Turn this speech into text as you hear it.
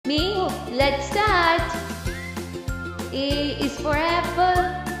let's start. A is for apple,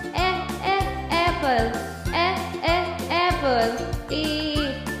 apple, apple,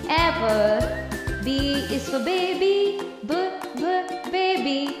 apple. B is for baby,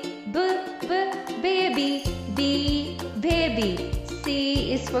 baby, baby, baby.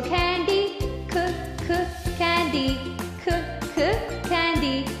 C is for candy, candy,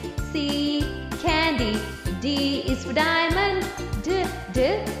 candy, C, candy. D is for diamond,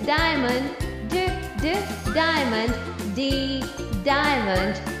 diamond, diamond, D,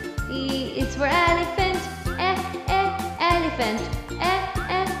 diamond. E is for elephant, elephant,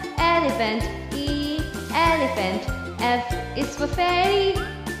 elephant, E, elephant. F is for fairy,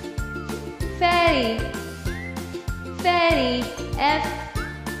 fairy, fairy, F,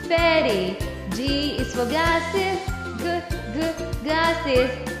 fairy. G is for glasses, glasses,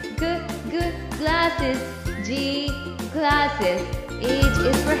 glasses, G, glasses. H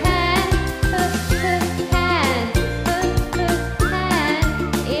is for hand, hand, hand,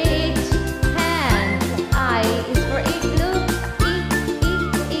 H, hand. I is for igloo,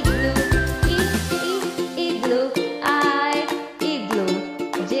 igloo, igloo, I, igloo.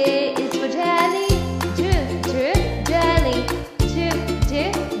 J is for jelly, jelly, jelly, J,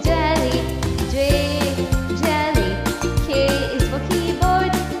 jelly. K is for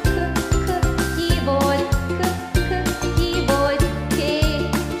keyboard, keyboard, keyboard, K,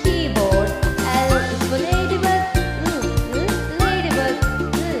 keyboard. L is for ladybug, ladybug,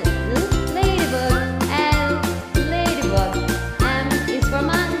 ladybug, L, ladybug. M is for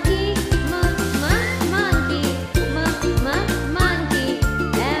monkey, monkey, monkey,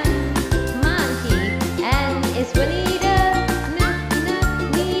 M, monkey. N is for needle,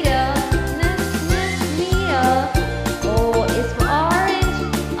 needle, needle. O is for orange,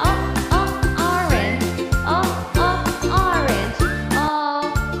 orange, orange,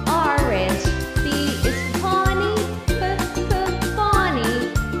 orange. P is for pony, pony,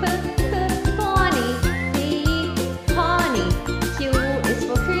 pony, P, pony. Q is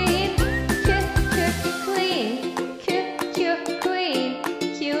for queen, queen, queen,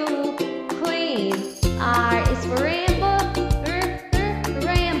 Q, queen. R is for rainbow,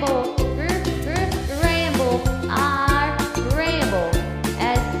 rainbow, rainbow, R, rainbow.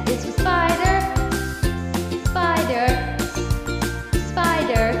 S is for spider, spider,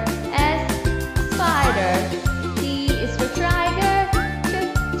 spider, S, spider. T is for tiger,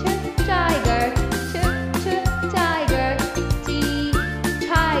 tiger, tiger, T,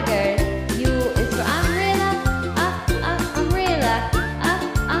 tiger. U is for umbrella, umbrella,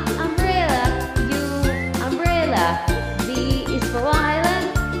 umbrella, U, umbrella. V is for violin,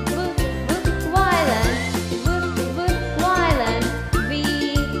 violin, violin, V,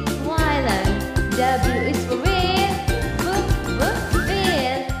 violin. W is for whale,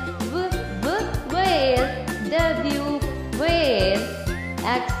 whale, whale, W, whale.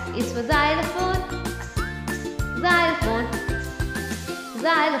 X is for xylophone, xylophone,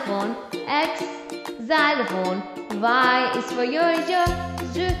 xylophone, X, xylophone. Y is for yo-yo,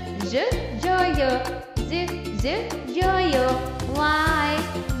 yo-yo, yo-yo, Y,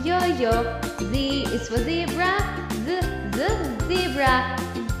 yo-yo. Z is for zebra, zebra,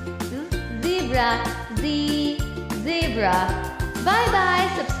 zebra, Z, zebra. Bye bye.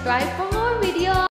 Subscribe for more videos.